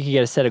big, but you can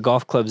get a set of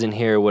golf clubs in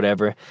here or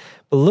whatever.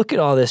 But look at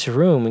all this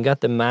room. We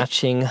got the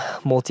matching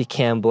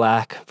Multicam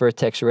black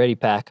Vertex Ready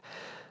Pack.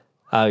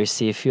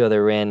 Obviously a few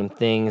other random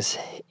things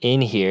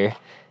in here,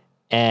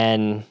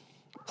 and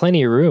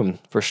plenty of room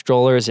for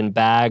strollers and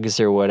bags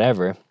or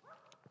whatever.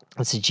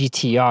 It's a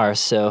GT-R,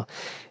 so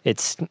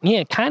it's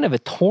kind of a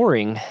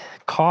touring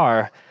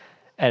car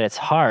at its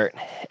heart,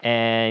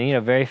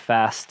 and very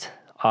fast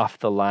off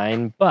the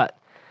line, but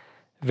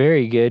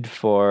very good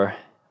for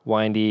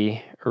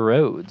windy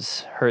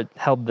roads.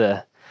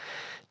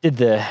 Did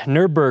the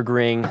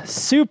Nürburgring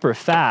super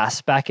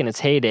fast back in its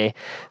heyday.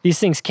 These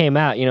things came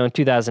out, in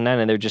 2009,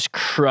 and they're just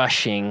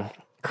crushing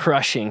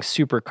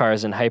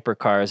supercars and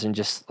hypercars, and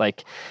just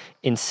like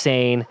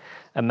insane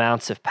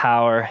amounts of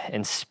power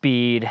and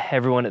speed.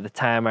 Everyone at the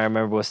time, I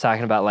remember, was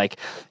talking about like,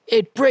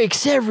 it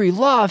breaks every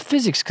law of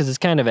physics, because it's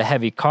kind of a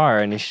heavy car,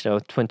 and it's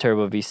twin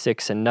turbo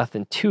V6 and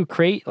nothing too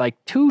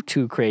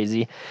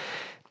crazy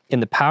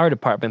in the power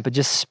department, but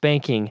just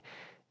spanking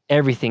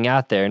everything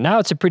out there. Now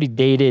it's a pretty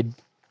dated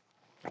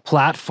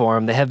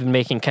platform. They have been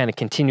making kind of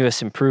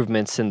continuous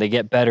improvements, and they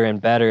get better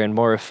and better and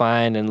more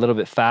refined and a little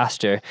bit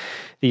faster.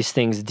 These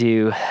things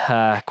do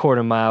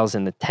quarter miles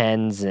in the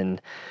 10s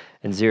and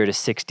 0 to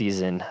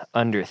 60s in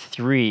under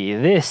 3.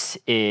 This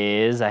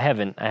is, I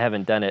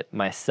haven't done it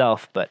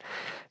myself, but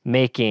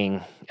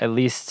making at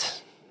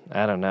least,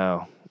 I don't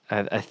know,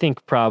 I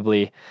think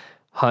probably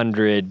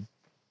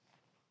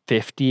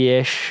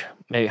 150-ish,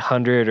 maybe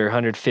 100 or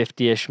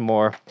 150-ish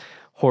more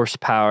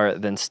horsepower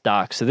than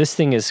stock. So this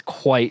thing is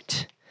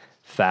quite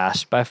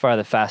fast, by far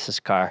the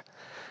fastest car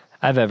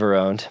I've ever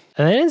owned.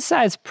 And the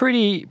inside's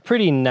pretty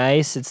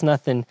nice. It's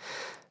nothing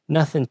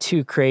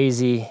too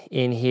crazy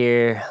in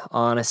here,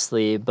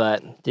 honestly,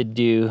 but did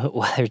do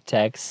weather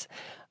techs,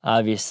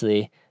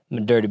 obviously. I'm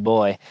a dirty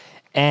boy.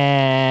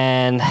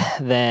 And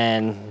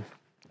then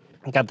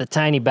got the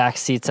tiny back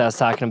seats I was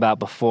talking about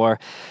before.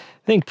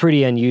 I think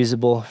pretty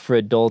unusable for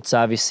adults.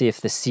 Obviously, if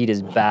the seat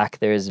is back,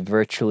 there is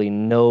virtually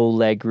no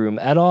leg room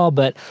at all.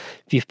 But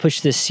if you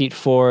push this seat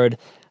forward,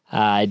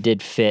 I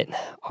did fit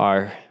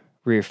our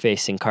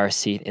rear-facing car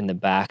seat in the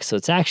back. So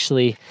it's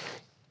actually,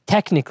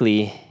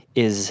 technically,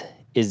 is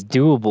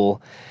doable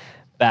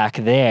back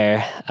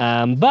there.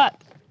 But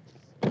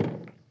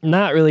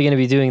not really going to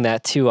be doing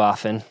that too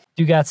often.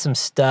 You got some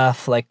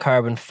stuff like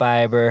carbon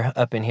fiber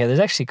up in here.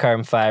 There's actually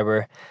carbon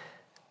fiber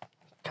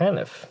kind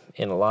of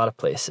in a lot of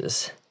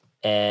places.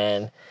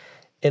 And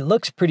it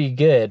looks pretty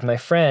good. My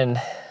friend,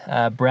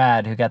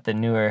 Brad, who got the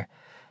newer,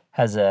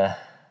 has the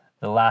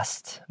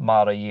last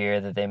model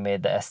year that they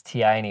made, the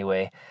STI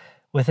anyway,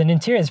 with an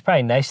interior that's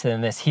probably nicer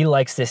than this. He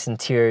likes this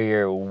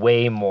interior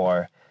way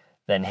more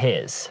than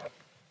his.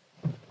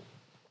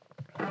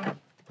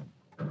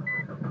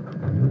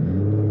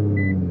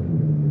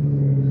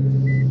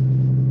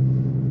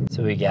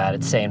 So we got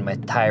it saying my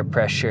tire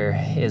pressure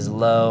is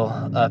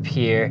low up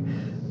here,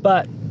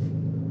 but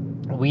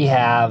we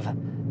have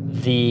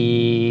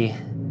the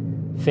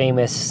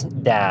famous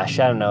dash.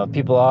 I don't know,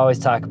 people always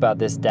talk about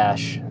this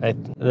dash.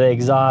 The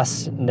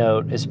exhaust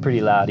note is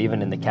pretty loud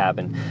even in the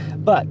cabin,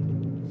 but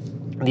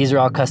these are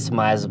all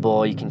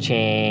customizable. You can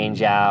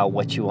change out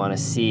what you want to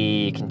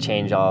see. You can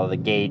change all the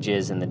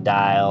gauges and the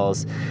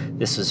dials.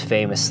 This was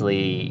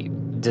famously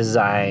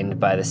designed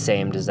by the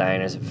same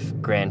designers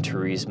of Gran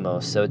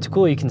Turismo. So it's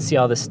cool, you can see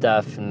all this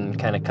stuff and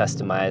kind of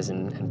customize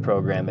and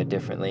program it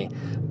differently.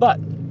 But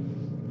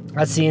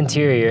that's the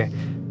interior.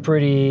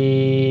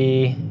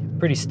 Pretty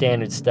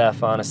standard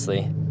stuff,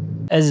 honestly.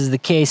 As is the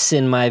case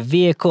in my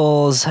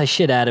vehicles, I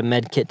should add a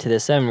med kit to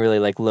this. I haven't really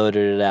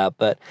loaded it out,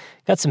 but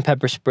got some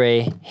pepper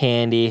spray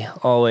handy.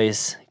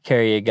 Always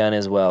carry a gun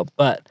as well.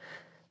 But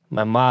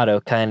my motto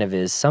kind of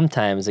is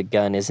sometimes a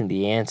gun isn't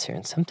the answer,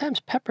 and sometimes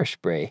pepper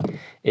spray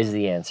is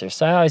the answer.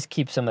 So I always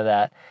keep some of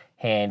that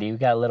handy. We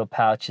got little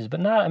pouches, but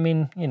not, I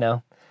mean, you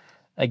know,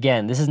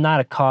 again, this is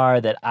not a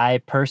car that I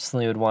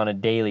personally would want a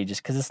daily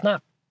just because it's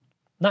not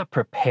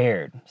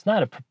prepared. It's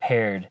not a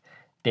prepared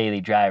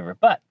daily driver,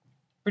 but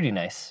pretty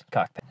nice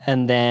cockpit.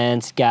 And then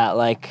it's got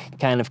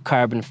kind of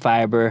carbon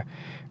fiber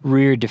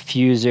rear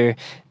diffuser.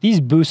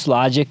 These Boost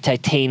Logic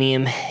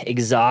titanium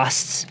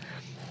exhausts,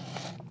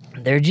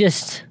 they're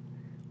just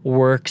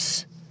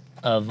works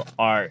of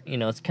art. You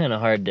know, it's kind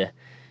of hard to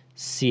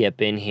see up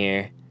in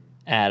here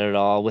at it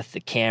all with the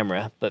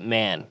camera, but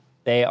man,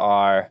 they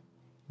are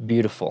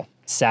beautiful.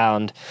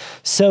 Sound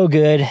so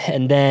good.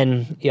 And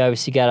then you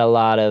obviously got a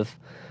lot of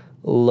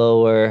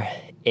lower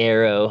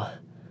aero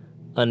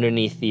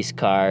underneath these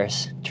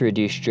cars to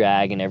reduce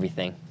drag and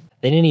everything.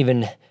 They didn't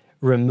even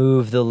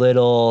remove the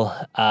little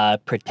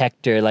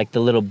protector, the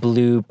little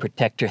blue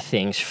protector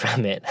things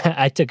from it.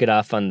 I took it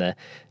off on the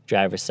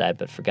driver's side,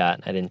 but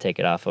forgot I didn't take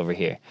it off over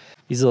here.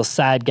 These little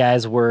side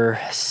guys were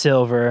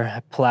silver.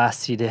 I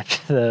plasti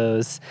dipped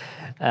those.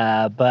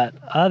 But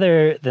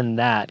other than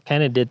that,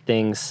 kind of did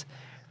things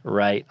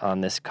right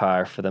on this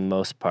car for the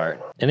most part.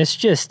 And it's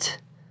just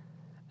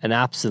an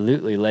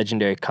absolutely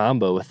legendary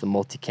combo with the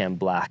Multicam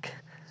black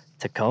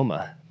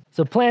Tacoma.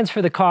 So plans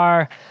for the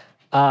car,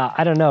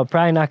 I don't know,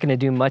 probably not gonna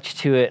do much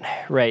to it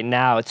right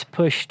now. It's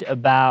pushed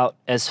about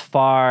as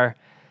far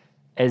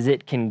as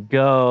it can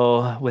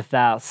go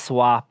without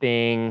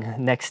swapping.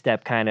 Next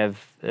step kind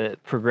of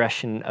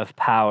progression of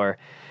power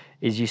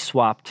is you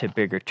swap to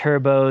bigger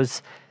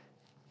turbos.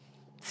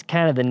 It's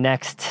kind of the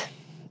next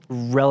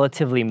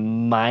relatively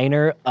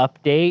minor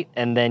update,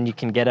 and then you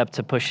can get up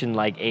to pushing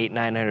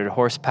 800-900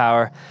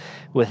 horsepower.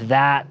 With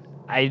that,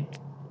 I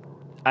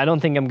don't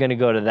think I'm gonna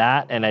go to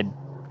that, and I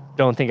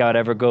don't think I would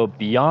ever go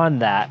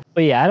beyond that.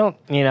 But yeah, I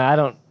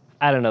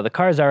don't know. The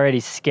car's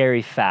already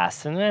scary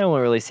fast, and I don't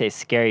really say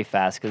scary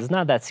fast because it's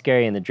not that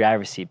scary in the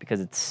driver's seat because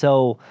it's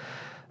so.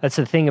 That's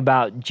the thing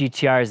about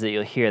GTRs that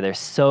you'll hear. They're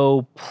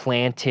so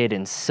planted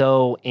and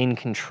so in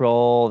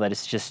control that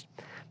it's just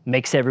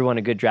makes everyone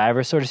a good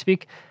driver, so to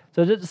speak.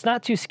 So it's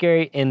not too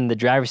scary in the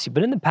driver's seat,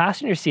 but in the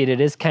passenger seat,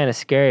 it is kind of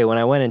scary. When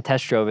I went and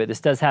test drove it,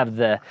 this does have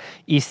the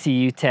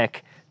ECU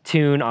Tech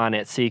tune on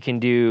it, so you can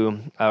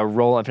do a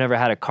roll. I've never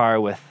had a car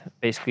with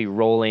basically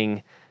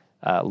rolling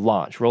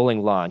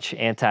launch,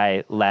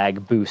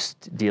 anti-lag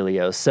boost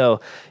dealio.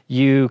 So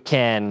you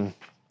can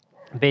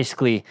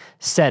basically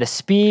set a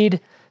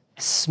speed,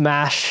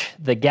 smash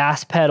the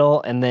gas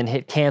pedal, and then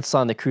hit cancel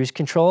on the cruise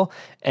control,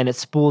 and it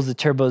spools the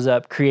turbos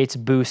up, creates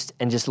boost,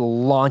 and just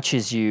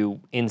launches you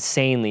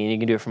insanely. And you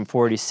can do it from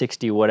 40,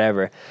 60,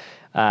 whatever.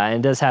 And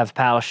it does have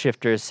paddle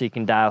shifters, so you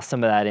can dial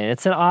some of that in.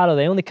 It's an auto.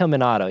 They only come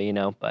in auto, you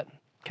know, but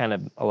kind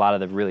of a lot of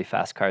the really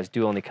fast cars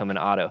do only come in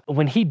auto.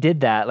 When he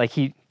did that,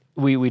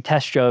 we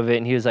test drove it,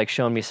 and he was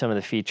showing me some of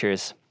the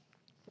features.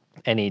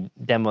 And he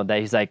demoed that.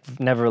 He's like,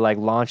 never like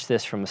launched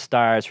this from a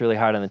start. It's really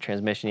hard on the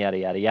transmission, yada,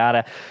 yada,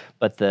 yada.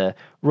 But the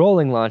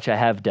rolling launch I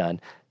have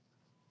done.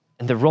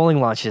 And the rolling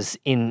launch is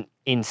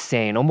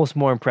insane, almost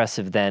more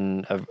impressive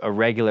than a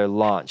regular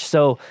launch.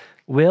 So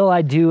will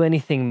I do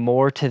anything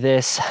more to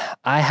this?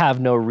 I have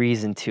no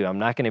reason to. I'm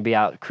not going to be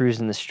out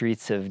cruising the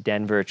streets of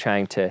Denver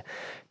trying to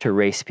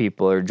race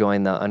people or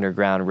join the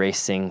underground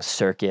racing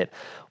circuit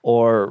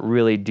or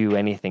really do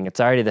anything. It's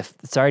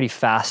already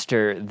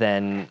faster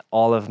than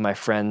all of my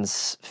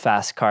friends'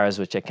 fast cars,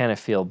 which I kind of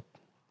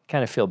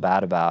feel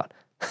bad about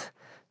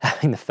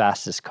having the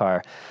fastest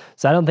car.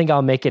 So I don't think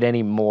I'll make it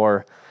any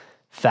more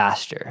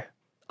faster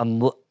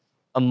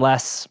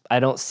unless I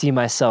don't see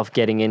myself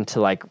getting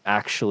into like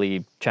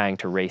actually trying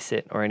to race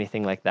it or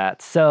anything like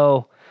that.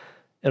 So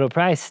it'll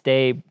probably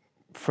stay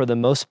for the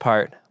most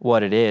part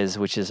what it is,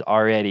 which is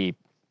already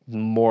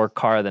more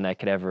car than I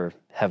could ever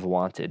have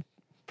wanted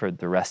for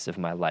the rest of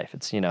my life.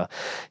 It's, you know,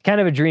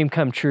 kind of a dream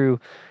come true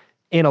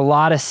in a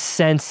lot of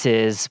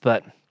senses,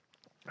 but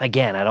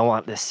again, I don't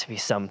want this to be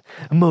some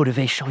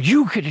motivational,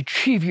 you could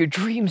achieve your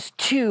dreams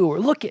too, or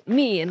look at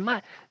me and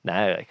my,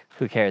 nah, like,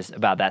 who cares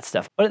about that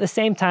stuff? But at the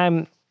same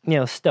time, you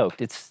know,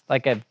 stoked. It's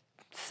like I've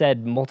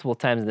said multiple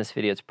times in this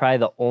video, it's probably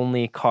the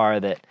only car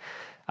that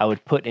I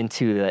would put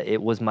into the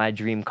it was my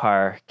dream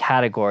car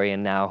category,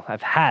 and now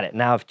I've had it.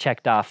 Now I've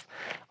checked off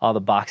all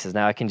the boxes.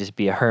 Now I can just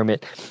be a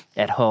hermit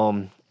at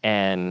home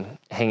and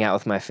hang out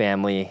with my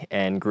family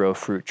and grow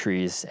fruit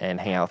trees and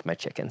hang out with my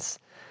chickens.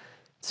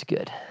 It's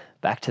good.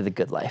 Back to the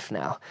good life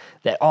now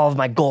that all of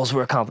my goals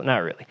were accomplished. Not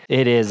really.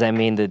 It is, I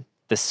mean,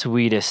 the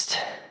sweetest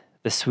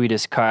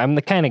car. I'm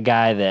the kind of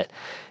guy that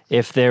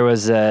if there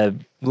was a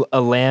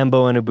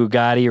Lambo and a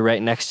Bugatti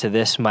right next to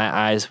this, my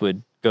eyes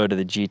would go to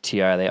the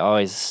GT-R. They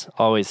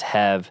always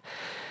have.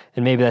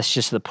 And maybe that's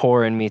just the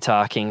poor in me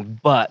talking,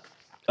 but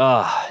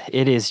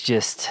it is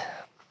just,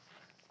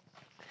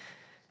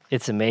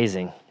 it's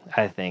amazing,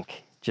 I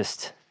think.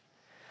 Just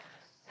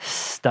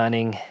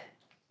stunning,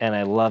 and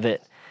I love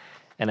it.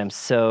 And I'm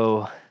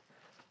so,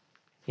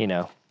 you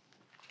know,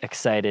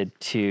 excited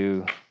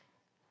to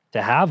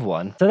have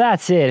one. So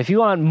that's it. If you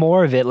want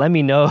more of it, let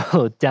me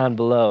know down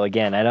below.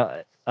 Again,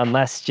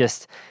 unless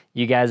just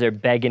you guys are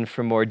begging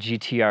for more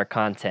GTR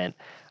content,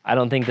 I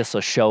don't think this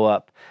will show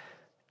up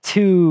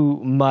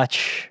too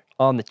much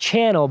on the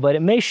channel, but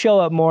it may show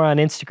up more on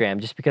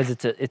Instagram just because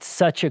it's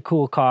such a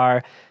cool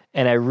car.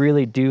 And I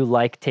really do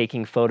like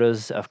taking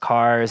photos of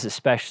cars,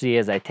 especially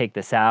as I take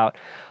this out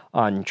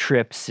on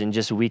trips and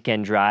just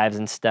weekend drives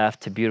and stuff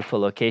to beautiful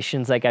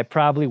locations. Like, I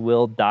probably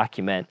will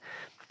document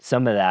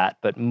some of that,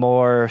 but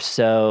more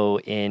so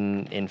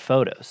in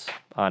photos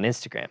on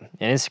Instagram.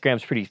 And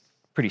Instagram's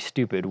pretty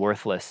stupid,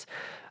 worthless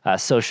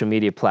social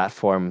media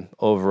platform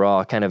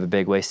overall, kind of a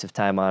big waste of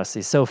time,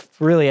 honestly. So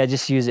really, I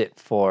just use it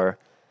for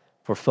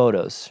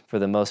photos for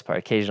the most part.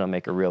 Occasionally I'll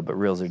make a reel, but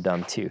reels are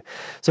dumb too.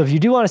 So if you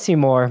do want to see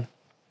more,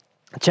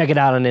 check it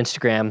out on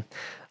Instagram,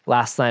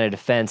 Last Line of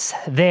Defense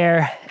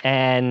there.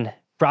 And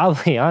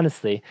probably,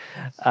 honestly,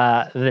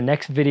 the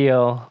next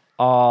video,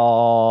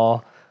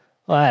 well,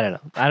 I don't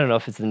know. I don't know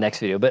if it's the next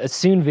video, but a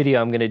soon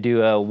video, I'm going to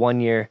do a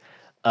 1-year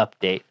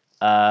update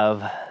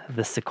of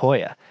the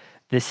Sequoia.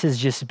 This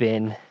has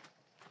been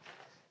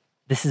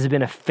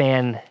a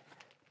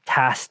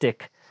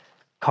fantastic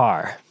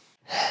car.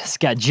 It's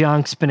got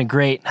junk. It's been a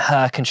great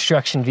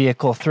construction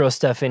vehicle. Throw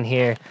stuff in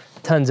here.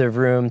 Tons of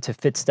room to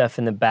fit stuff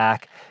in the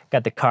back.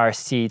 Got the car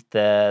seat,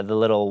 the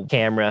little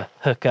camera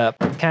hookup.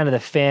 Kind of the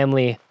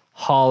family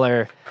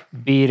hauler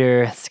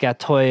beater. It's got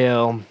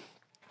Toyo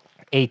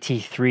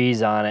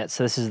AT3s on it.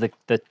 So this is the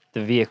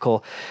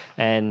vehicle,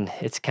 and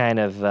it's kind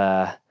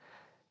of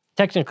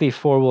technically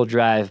 4-wheel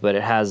drive, but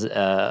it has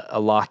a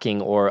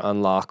locking or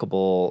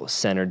unlockable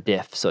center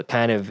diff. So it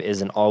kind of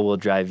is an all-wheel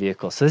drive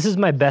vehicle. So this is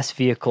my best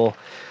vehicle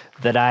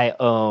that I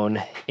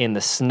own in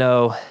the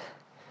snow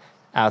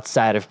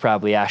outside of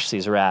probably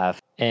Ashley's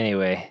RAV.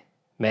 Anyway,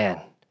 man,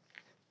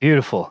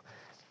 beautiful.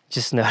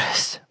 Just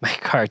noticed my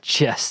car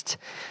just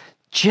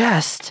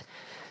got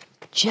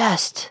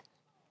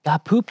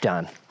pooped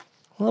on. A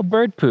little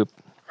bird poop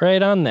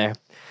right on there.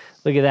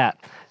 Look at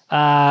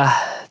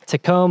that.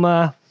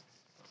 Tacoma,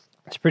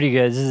 it's pretty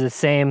good. This is the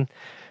same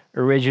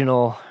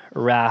original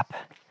wrap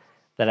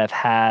that I've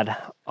had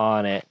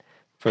on it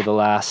for the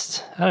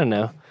last, I don't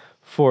know,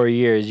 4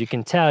 years. You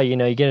can tell, you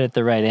know, you get it at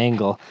the right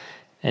angle,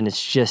 and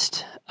it's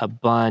just a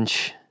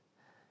bunch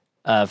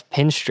of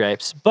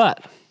pinstripes,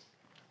 but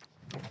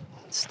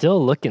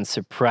still looking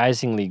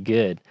surprisingly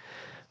good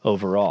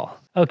overall.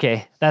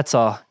 Okay, that's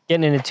all.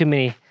 Getting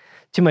into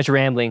too much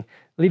rambling.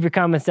 Leave your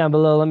comments down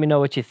below. Let me know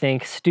what you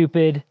think.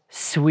 Stupid,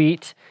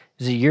 sweet.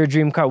 Is it your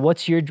dream car?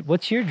 What's your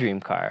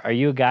dream car? Are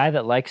you a guy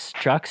that likes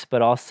trucks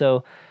but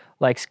also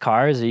likes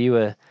cars? Are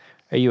you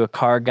a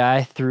car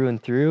guy through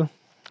and through?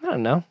 I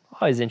don't know.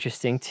 Always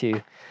interesting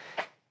to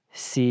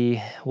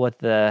see what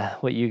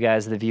you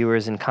guys, the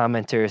viewers and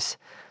commenters,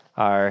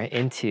 are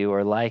into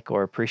or like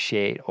or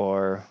appreciate,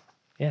 or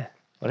yeah,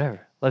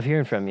 whatever. Love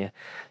hearing from you.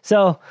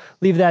 So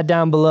leave that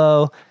down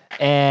below,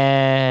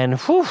 and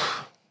whew,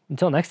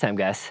 Until next time,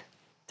 guys,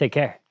 take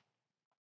care.